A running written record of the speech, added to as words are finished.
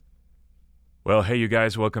Well, hey, you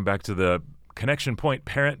guys, welcome back to the Connection Point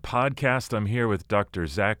Parent Podcast. I'm here with Dr.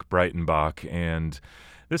 Zach Breitenbach, and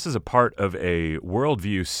this is a part of a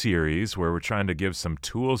worldview series where we're trying to give some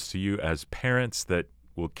tools to you as parents that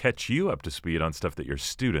will catch you up to speed on stuff that your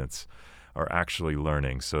students are actually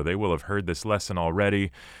learning. So they will have heard this lesson already,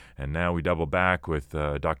 and now we double back with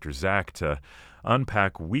Dr. Zach to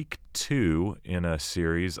unpack week 2 in a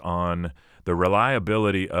series on the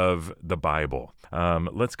reliability of the Bible.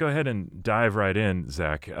 Let's go ahead and dive right in,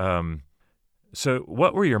 Zach. So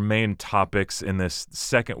what were your main topics in this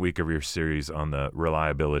second week of your series on the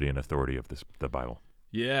reliability and authority of the Bible?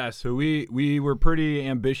 Yeah, so we were pretty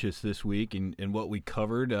ambitious this week in what we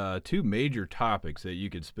covered. Two major topics that you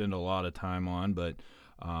could spend a lot of time on, but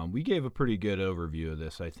we gave a pretty good overview of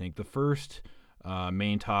this, I think. The first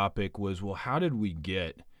main topic was, well, how did we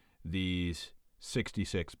get these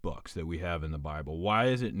 66 books that we have in the Bible? Why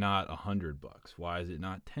is it not 100 books? Why is it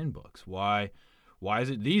not 10 books? Why is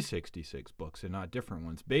it these 66 books and not different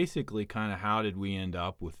ones? Basically, kind of how did we end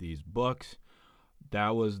up with these books?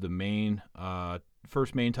 That was the main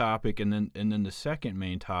first main topic, and then the second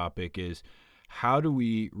main topic is, how do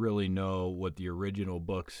we really know what the original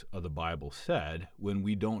books of the Bible said when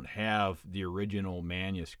we don't have the original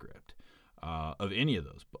manuscript of any of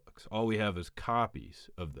those books? All we have is copies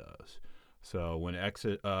of those. So when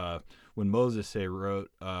Moses wrote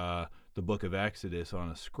the book of Exodus on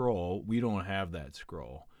a scroll, we don't have that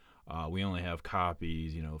scroll. We only have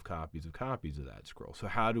copies, of copies of that scroll. So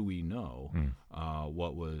how do we know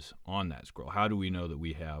what was on that scroll? How do we know that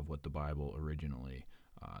we have what the Bible originally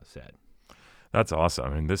said? That's awesome.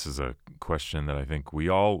 I mean, this is a question that I think we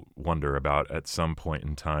all wonder about at some point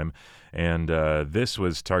in time. And this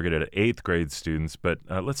was targeted at 8th grade students, but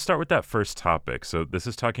let's start with that first topic. So this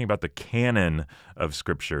is talking about the canon of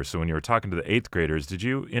Scripture. So when you were talking to the 8th graders, did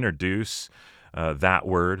you introduce that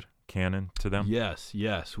word, canon, to them?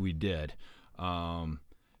 Yes, we did.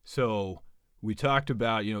 So we talked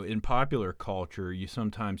about, in popular culture, you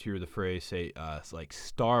sometimes hear the phrase say, it's like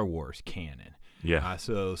Star Wars canon. Yeah.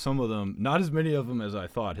 So some of them, not as many of them as I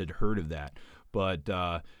thought, had heard of that.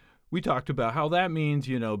 But we talked about how that means,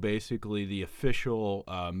 basically the official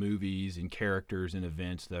movies and characters and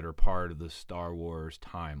events that are part of the Star Wars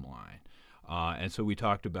timeline. And so we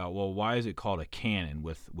talked about, well, why is it called a canon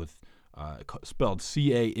with spelled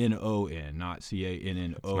C-A-N-O-N, not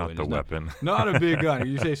C-A-N-N-O-N. It's not the weapon. Not a big gun.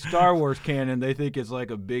 You say Star Wars canon, they think it's like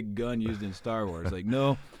a big gun used in Star Wars. Like,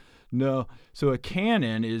 no. So a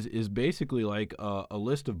canon is basically like a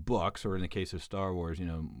list of books, or in the case of Star Wars,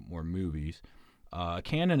 more movies. A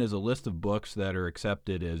canon is a list of books that are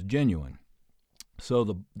accepted as genuine.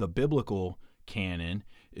 So the biblical canon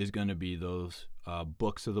is going to be those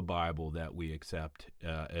books of the Bible that we accept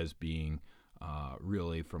as being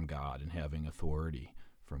really from God and having authority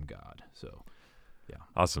from God. So, yeah.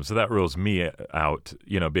 Awesome. So that rules me out,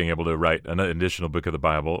 being able to write an additional book of the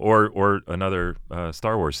Bible or another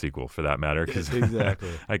Star Wars sequel for that matter. Because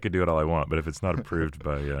exactly. I could do it all I want, but if it's not approved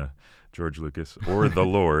by George Lucas or the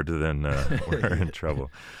Lord, then we're in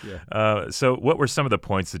trouble. Yeah. So what were some of the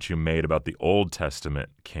points that you made about the Old Testament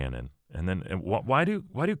canon? And then why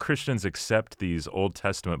do Christians accept these Old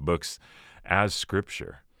Testament books as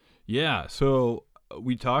Scripture? Yeah, so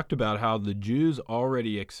we talked about how the Jews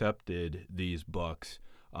already accepted these books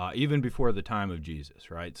even before the time of Jesus,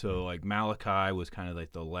 right? So like Malachi was kind of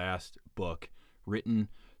like the last book written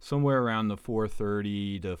somewhere around the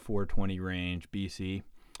 430 to 420 range BC.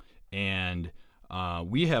 And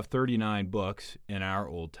we have 39 books in our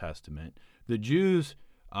Old Testament. The Jews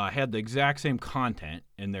had the exact same content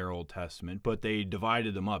in their Old Testament, but they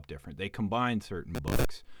divided them up different. They combined certain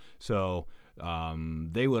books. So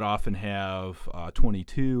they would often have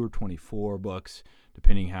 22 or 24 books,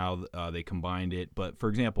 depending how they combined it. But for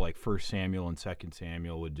example, like 1 Samuel and 2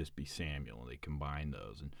 Samuel would just be Samuel. They combined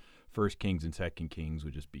those. And 1 Kings and 2 Kings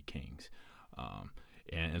would just be Kings.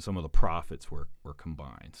 And some of the prophets were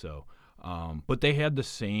combined. So, but they had the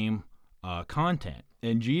same content.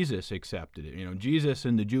 And Jesus accepted it. Jesus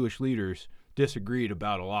and the Jewish leaders disagreed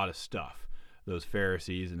about a lot of stuff, those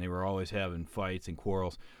Pharisees, and they were always having fights and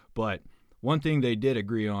quarrels. But one thing they did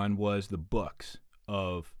agree on was the books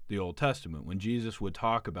of the Old Testament. When Jesus would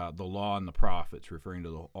talk about the law and the prophets, referring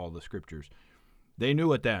to all the scriptures, they knew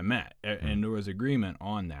what that meant, and there was agreement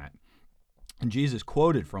on that. And Jesus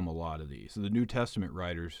quoted from a lot of these. The New Testament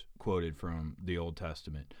writers quoted from the Old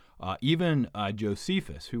Testament. Even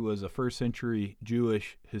Josephus, who was a first century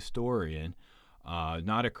Jewish historian,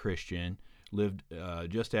 not a Christian, lived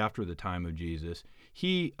just after the time of Jesus.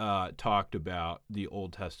 He talked about the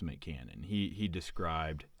Old Testament canon. He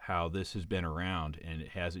described how this has been around and it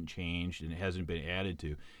hasn't changed and it hasn't been added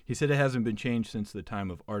to. He said it hasn't been changed since the time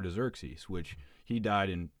of Artaxerxes, which he died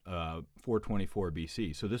in 424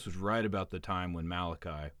 BC. So this was right about the time when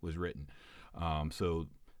Malachi was written. So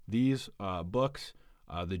these books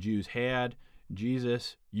the Jews had,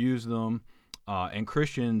 Jesus used them, and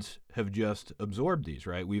Christians have just absorbed these,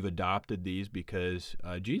 right? We've adopted these because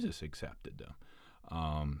Jesus accepted them.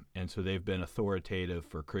 And so they've been authoritative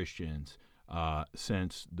for Christians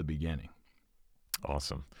since the beginning.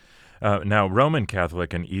 Awesome. Now, Roman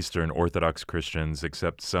Catholic and Eastern Orthodox Christians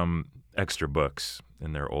accept some extra books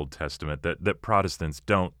in their Old Testament that Protestants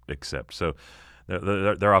don't accept. So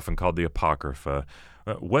they're often called the Apocrypha.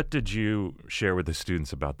 What did you share with the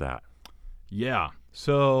students about that? Yeah.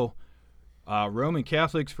 So Roman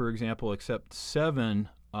Catholics, for example, accept 7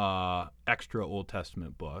 extra Old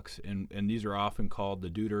Testament books, and these are often called the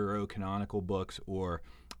Deuterocanonical books or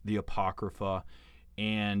the Apocrypha.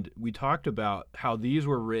 And we talked about how these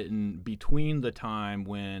were written between the time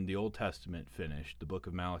when the Old Testament finished, the book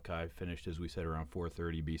of Malachi finished, as we said, around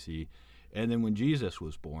 430 BC, and then when Jesus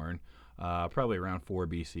was born, probably around 4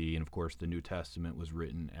 BC, and of course the New Testament was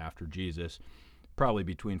written after Jesus, probably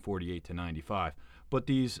between 48 to 95. But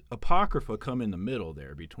these Apocrypha come in the middle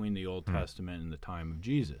there, between the Old Testament and the time of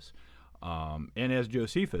Jesus. And as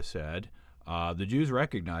Josephus said, the Jews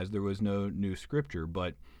recognized there was no new scripture,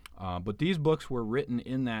 but these books were written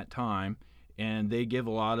in that time, and they give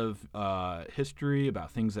a lot of history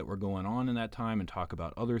about things that were going on in that time and talk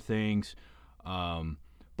about other things.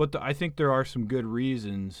 But I think there are some good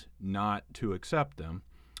reasons not to accept them,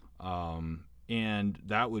 and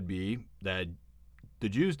that would be that the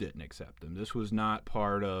Jews didn't accept them. This was not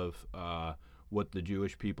part of what the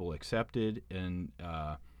Jewish people accepted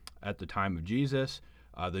at the time of Jesus.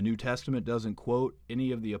 The New Testament doesn't quote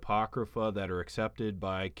any of the Apocrypha that are accepted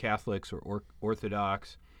by Catholics or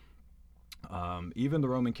Orthodox. Even the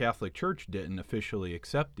Roman Catholic Church didn't officially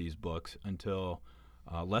accept these books until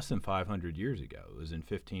less than 500 years ago. It was in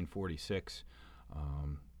 1546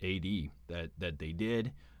 AD that they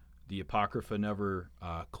did. The Apocrypha never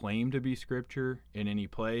claimed to be scripture in any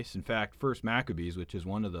place. In fact, First Maccabees, which is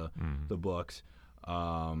one of the books,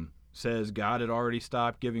 says God had already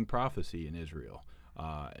stopped giving prophecy in Israel.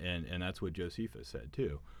 And that's what Josephus said,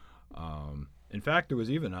 too. In fact, there was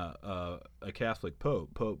even a Catholic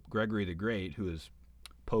pope, Pope Gregory the Great, who was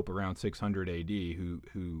pope around 600 AD,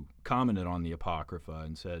 who commented on the Apocrypha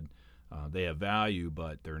and said they have value,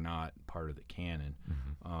 but they're not part of the canon.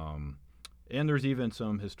 And there's even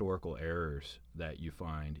some historical errors that you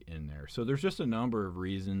find in there. So there's just a number of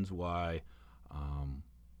reasons why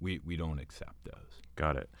we don't accept those.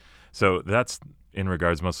 Got it. So that's in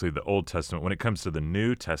regards mostly to the Old Testament. When it comes to the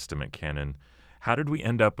New Testament canon, how did we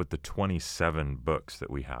end up with the 27 books that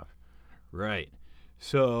we have? Right.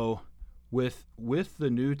 So with the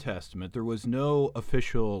New Testament, there was no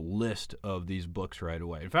official list of these books right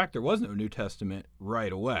away. In fact, there was no New Testament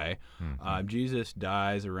right away. Jesus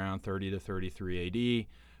dies around 30 to 33 AD.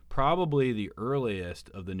 Probably the earliest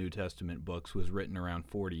of the New Testament books was written around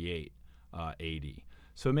 48 AD.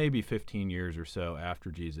 So maybe 15 years or so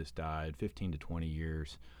after Jesus died, 15 to 20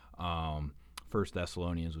 years. First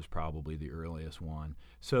Thessalonians was probably the earliest one.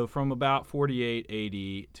 So from about 48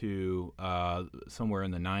 AD to somewhere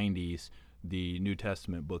in the 90s, the New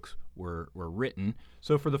Testament books were written.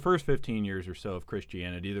 So for the first 15 years or so of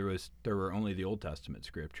Christianity, there were only the Old Testament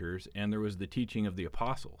scriptures, and there was the teaching of the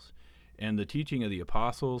apostles. And the teaching of the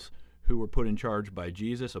apostles who were put in charge by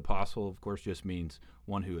Jesus. Apostle, of course, just means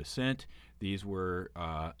one who is sent. These were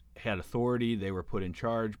had authority. They were put in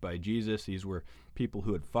charge by Jesus. These were people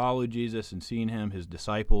who had followed Jesus and seen him, his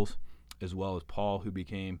disciples, as well as Paul, who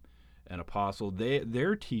became an apostle.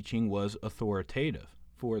 Their teaching was authoritative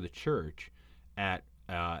for the church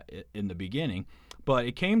in the beginning, but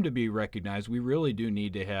it came to be recognized we really do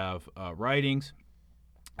need to have writings.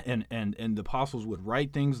 And the apostles would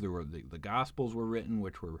write things. There were the Gospels were written,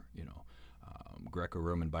 which were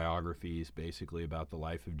Greco-Roman biographies, basically about the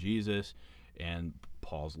life of Jesus, and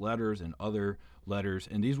Paul's letters and other letters,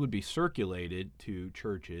 and these would be circulated to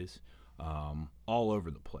churches all over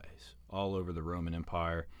the place, all over the Roman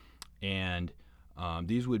Empire, and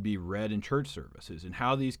these would be read in church services. And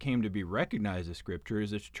how these came to be recognized as scripture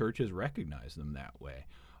is that churches recognized them that way.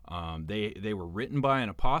 They were written by an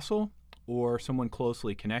apostle or someone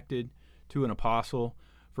closely connected to an apostle.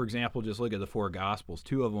 For example, just look at the 4 Gospels.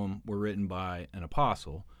 2 of them were written by an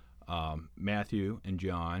apostle, Matthew and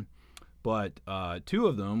John, but 2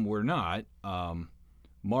 of them were not.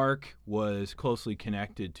 Mark was closely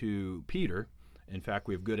connected to Peter. In fact,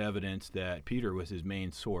 we have good evidence that Peter was his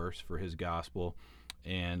main source for his gospel.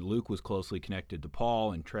 and Luke was closely connected to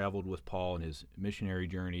Paul and traveled with Paul in his missionary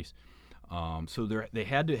journeys. So they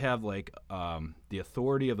had to have the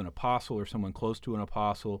authority of an apostle or someone close to an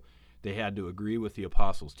apostle. They had to agree with the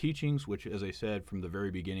apostles' teachings, which, as I said, from the very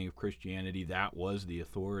beginning of Christianity, that was the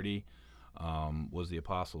authority, was the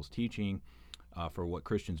apostles' teaching for what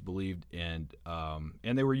Christians believed, and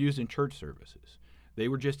they were used in church services. They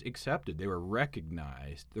were just accepted. They were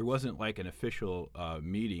recognized. There wasn't like an official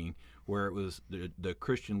meeting where it was the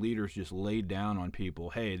Christian leaders just laid down on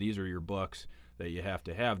people, hey, these are your books that you have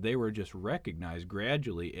to have. They were just recognized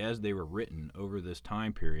gradually as they were written over this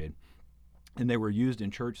time period, and they were used in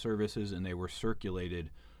church services, and they were circulated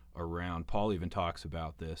around. Paul even talks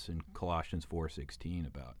about this in Colossians 4:16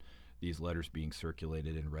 about these letters being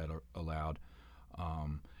circulated and read aloud.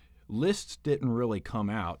 Lists didn't really come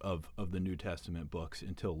out of the New Testament books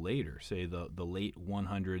until later, say the late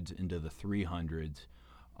 100s into the 300s.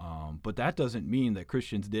 But that doesn't mean that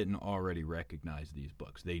Christians didn't already recognize these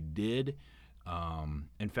books. They did.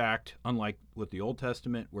 In fact, unlike with the Old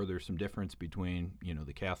Testament, where there's some difference between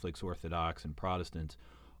the Catholics, Orthodox, and Protestants,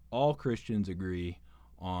 all Christians agree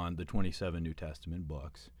on the 27 New Testament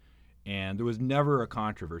books. And there was never a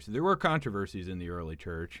controversy. There were controversies in the early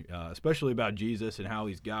church, especially about Jesus and how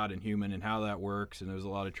he's God and human and how that works. And there was a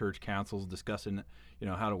lot of church councils discussing,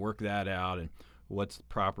 how to work that out and what's the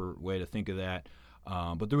proper way to think of that.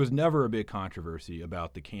 But there was never a big controversy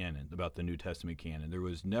about the canon, about the New Testament canon. There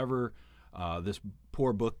was never this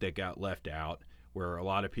poor book that got left out, where a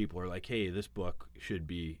lot of people are like, hey, this book should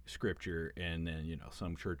be scripture, and then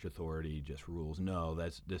some church authority just rules, no,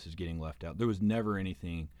 this is getting left out. There was never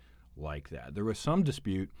anything like that. There was some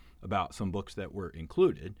dispute about some books that were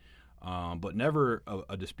included, but never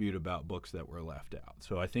a dispute about books that were left out.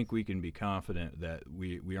 So I think we can be confident that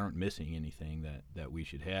we aren't missing anything that we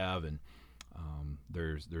should have, and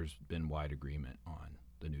there's been wide agreement on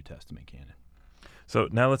the New Testament canon. So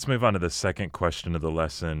now let's move on to the second question of the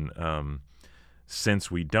lesson.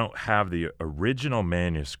 Since we don't have the original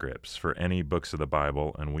manuscripts for any books of the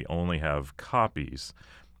Bible and we only have copies,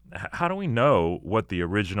 how do we know what the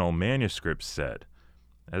original manuscript said?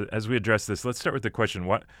 As we address this, let's start with the question,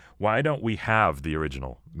 why don't we have the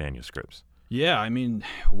original manuscripts? Yeah, I mean,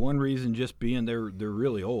 one reason just being they're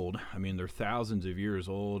really old. I mean, they're thousands of years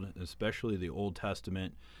old, especially the Old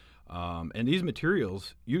Testament. And these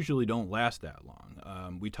materials usually don't last that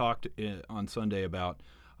long. We talked on Sunday about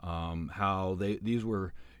how these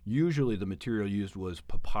were usually the material used was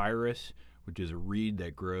papyrus, which is a reed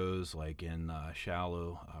that grows like in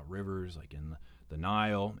shallow rivers, like in the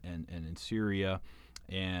Nile and in Syria.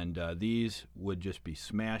 And these would just be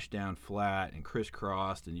smashed down flat and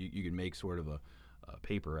crisscrossed, and you could make sort of a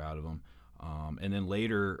paper out of them. And then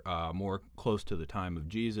later, more close to the time of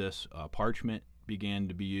Jesus, parchment began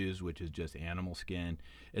to be used, which is just animal skin.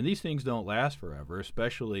 And these things don't last forever,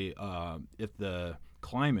 especially if the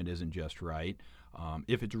climate isn't just right.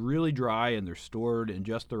 If it's really dry and they're stored in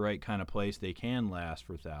just the right kind of place, they can last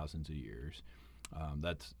for thousands of years.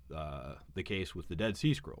 That's the case with the Dead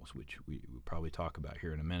Sea Scrolls, which we probably talk about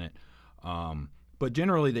here in a minute. But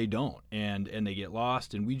generally they don't, and they get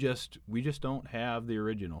lost, and we just don't have the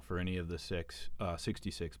original for any of the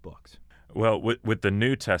 66 books. Well, with the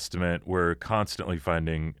New Testament, we're constantly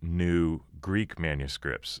finding new Greek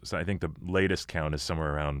manuscripts. So I think the latest count is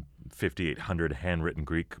somewhere around 5,800 handwritten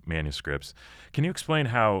Greek manuscripts. Can you explain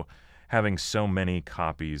how having so many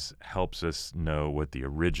copies helps us know what the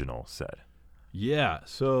original said? Yeah,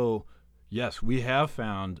 so yes, we have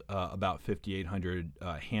found about 5,800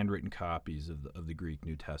 handwritten copies of the Greek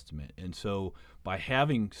New Testament. And so by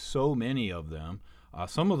having so many of them,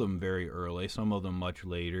 some of them very early, some of them much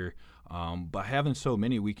later, by having so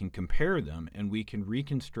many, we can compare them and we can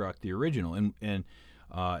reconstruct the original. And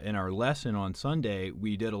in our lesson on Sunday,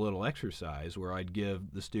 we did a little exercise where I'd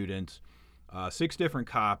give the students 6 different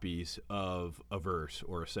copies of a verse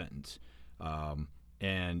or a sentence.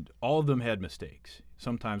 And all of them had mistakes,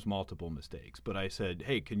 sometimes multiple mistakes. But I said,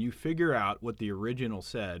 hey, can you figure out what the original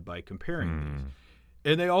said by comparing these?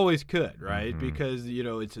 And they always could, right? Mm-hmm. Because,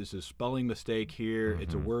 it's a spelling mistake here. Mm-hmm.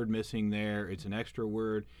 It's a word missing there. It's an extra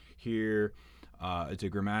word here. It's a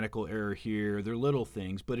grammatical error here. They're little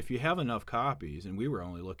things. But if you have enough copies, and we were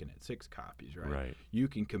only looking at 6 copies, right? You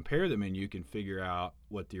can compare them and you can figure out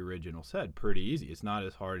what the original said pretty easy. It's not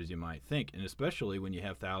as hard as you might think. And especially when you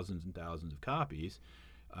have thousands and thousands of copies,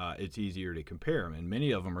 it's easier to compare them. And many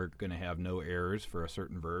of them are going to have no errors for a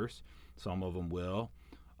certain verse. Some of them will.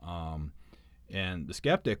 And the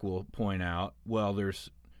skeptic will point out, well, there's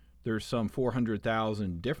some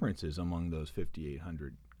 400,000 differences among those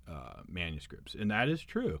 5,800 manuscripts, and that is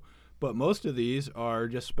true. But most of these are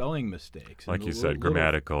just spelling mistakes. Like you said,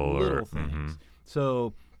 grammatical little or things.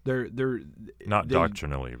 So they're not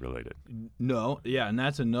doctrinally related. No, yeah, and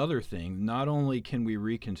that's another thing. Not only can we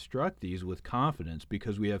reconstruct these with confidence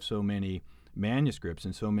because we have so many manuscripts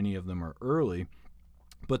and so many of them are early,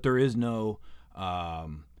 but there is no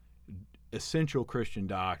essential Christian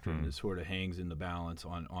doctrine that sort of hangs in the balance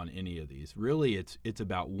on any of these. Really, it's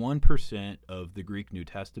about 1% of the Greek New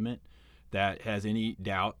Testament that has any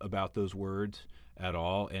doubt about those words at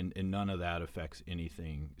all, and none of that affects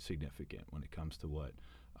anything significant when it comes to what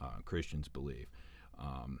Christians believe.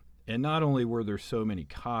 And not only were there so many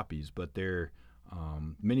copies, but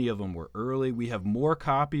many of them were early. We have more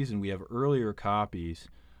copies and we have earlier copies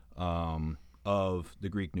of the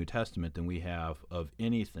Greek New Testament than we have of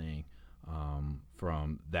anything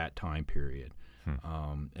from that time period.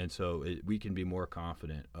 And so we can be more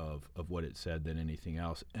confident of what it said than anything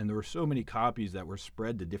else. And there were so many copies that were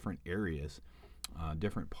spread to different areas,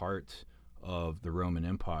 different parts of the Roman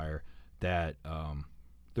Empire, that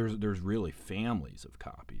there's really families of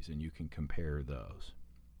copies, and you can compare those.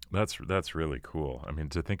 That's really cool. I mean,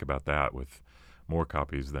 to think about that with more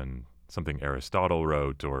copies than something Aristotle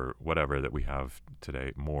wrote or whatever that we have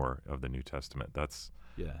today, more of the New Testament. That's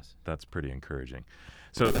pretty encouraging.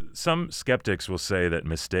 So some skeptics will say that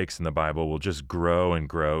mistakes in the Bible will just grow and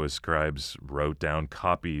grow as scribes wrote down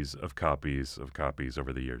copies of copies of copies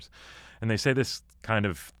over the years. And they say this kind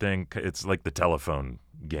of thing, it's like the telephone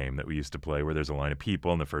game that we used to play where there's a line of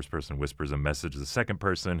people and the first person whispers a message to the second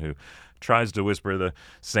person who tries to whisper the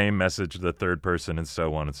same message to the third person, and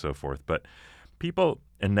so on and so forth. But people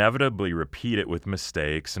inevitably repeat it with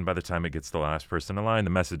mistakes, and by the time it gets to the last person in line,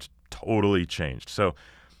 the message totally changed. So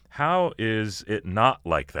how is it not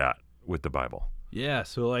like that with the Bible? Yeah,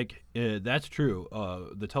 so that's true.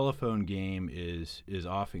 The telephone game is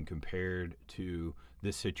often compared to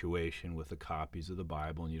this situation with the copies of the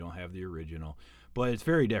Bible, and you don't have the original. But it's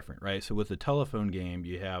very different, right? So with the telephone game,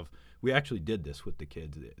 we actually did this with the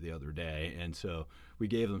kids the other day, and so we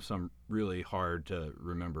gave them some really hard to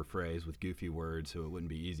remember phrase with goofy words so it wouldn't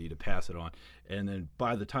be easy to pass it on. And then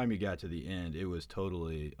by the time you got to the end, it was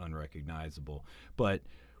totally unrecognizable. But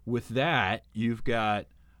with that, you've got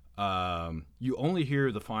you only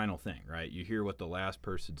hear the final thing, right? You hear what the last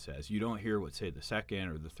person says. You don't hear what, say, the second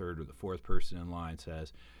or the third or the fourth person in line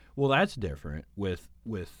says. Well, that's different with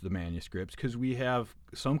the manuscripts because we have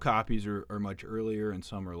some copies are much earlier and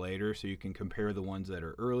some are later, so you can compare the ones that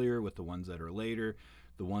are earlier with the ones that are later.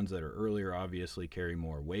 The ones that are earlier obviously carry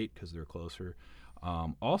more weight because they're closer.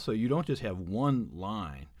 Also, you don't just have one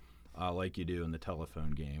line like you do in the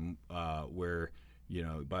telephone game where,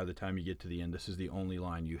 by the time you get to the end, this is the only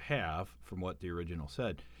line you have from what the original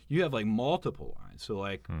said. You have multiple lines. So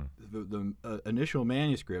the initial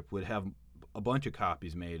manuscript would have a bunch of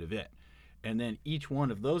copies made of it. And then each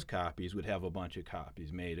one of those copies would have a bunch of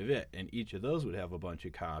copies made of it. And each of those would have a bunch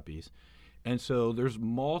of copies. And so there's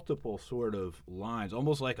multiple sort of lines,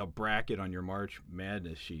 almost like a bracket on your March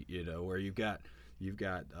Madness sheet, where you've got you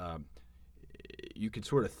could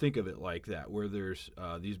sort of think of it like that, where there's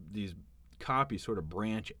these copies sort of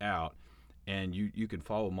branch out, and you can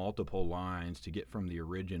follow multiple lines to get from the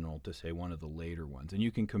original to, say, one of the later ones. And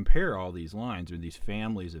you can compare all these lines or these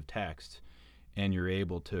families of texts, and you're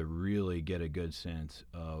able to really get a good sense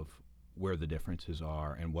of where the differences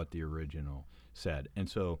are and what the original said. And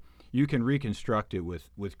so you can reconstruct it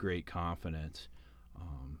with great confidence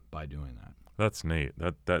by doing that. That's neat.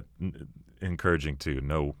 That encouraging too.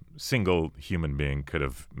 No single human being could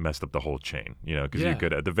have messed up the whole chain, because you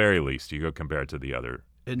could, at the very least, you could compare it to the other.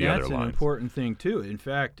 And the that's other an lines. important thing too. In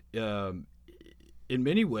fact, in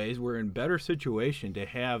many ways, we're in better situation to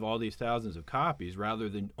have all these thousands of copies rather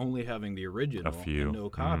than only having the original and no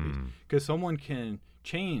copies. Because someone can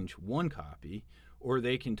change one copy, or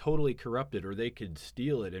they can totally corrupt it, or they could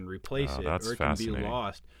steal it and replace it, or it can be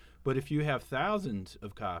lost. But if you have thousands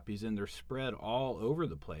of copies and they're spread all over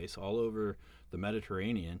the place, all over the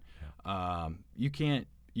Mediterranean, you can't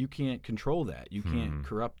control that. You can't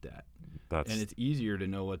corrupt that. And it's easier to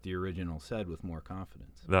know what the original said with more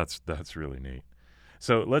confidence. That's really neat.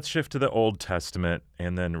 So let's shift to the Old Testament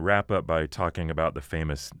and then wrap up by talking about the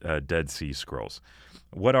famous Dead Sea Scrolls.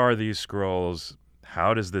 What are these scrolls?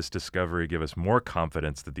 How does this discovery give us more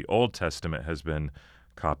confidence that the Old Testament has been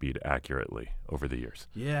copied accurately over the years?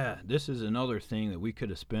 Yeah, this is another thing that we could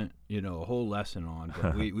have spent, a whole lesson on,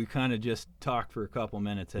 but we kind of just talked for a couple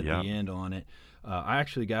minutes at the end on it. I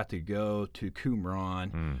actually got to go to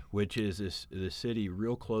Qumran, which is this city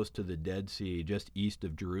real close to the Dead Sea, just east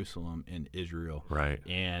of Jerusalem in Israel. Right.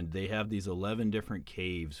 And they have these 11 different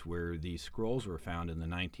caves where these scrolls were found in the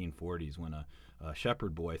 1940s when a a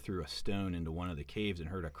shepherd boy threw a stone into one of the caves and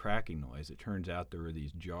heard a cracking noise. It turns out there were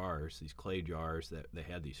these jars, these clay jars, that they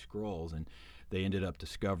had these scrolls, and they ended up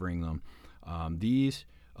discovering them. These,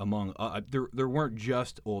 among there weren't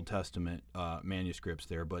just Old Testament manuscripts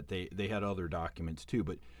there, but they had other documents too.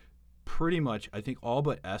 But pretty much, I think all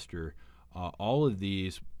but Esther, all of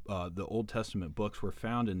these, the Old Testament books were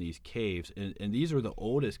found in these caves, and these are the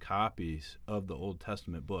oldest copies of the Old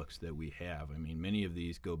Testament books that we have. I mean, many of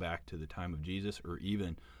these go back to the time of Jesus, or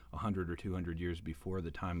even 100 or 200 years before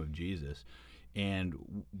the time of Jesus.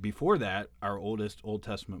 And before that, our oldest Old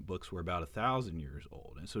Testament books were about 1,000 years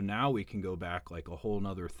old. And so now we can go back like a whole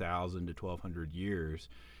another 1,000 to 1,200 years,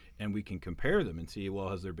 and we can compare them and see, well,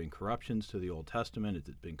 has there been corruptions to the Old Testament? Has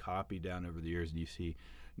it been copied down over the years? And you see,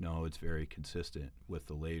 no, it's very consistent with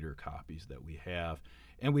the later copies that we have.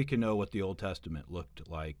 And we can know what the Old Testament looked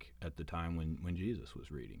like at the time when Jesus was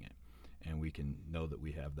reading it. And we can know that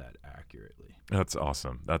we have that accurately. That's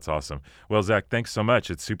awesome. That's awesome. Well, Zach, thanks so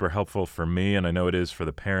much. It's super helpful for me, and I know it is for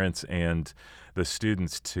the parents and the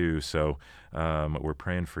students too. So we're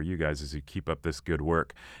praying for you guys as you keep up this good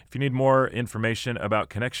work. If you need more information about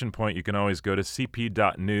Connection Point, you can always go to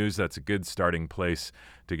cp.news. That's a good starting place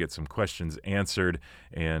to get some questions answered.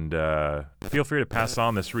 And feel free to pass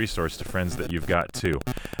on this resource to friends that you've got too.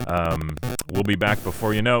 We'll be back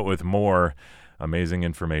before you know it with more amazing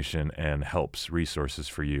information and resources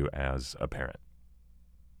for you as a parent.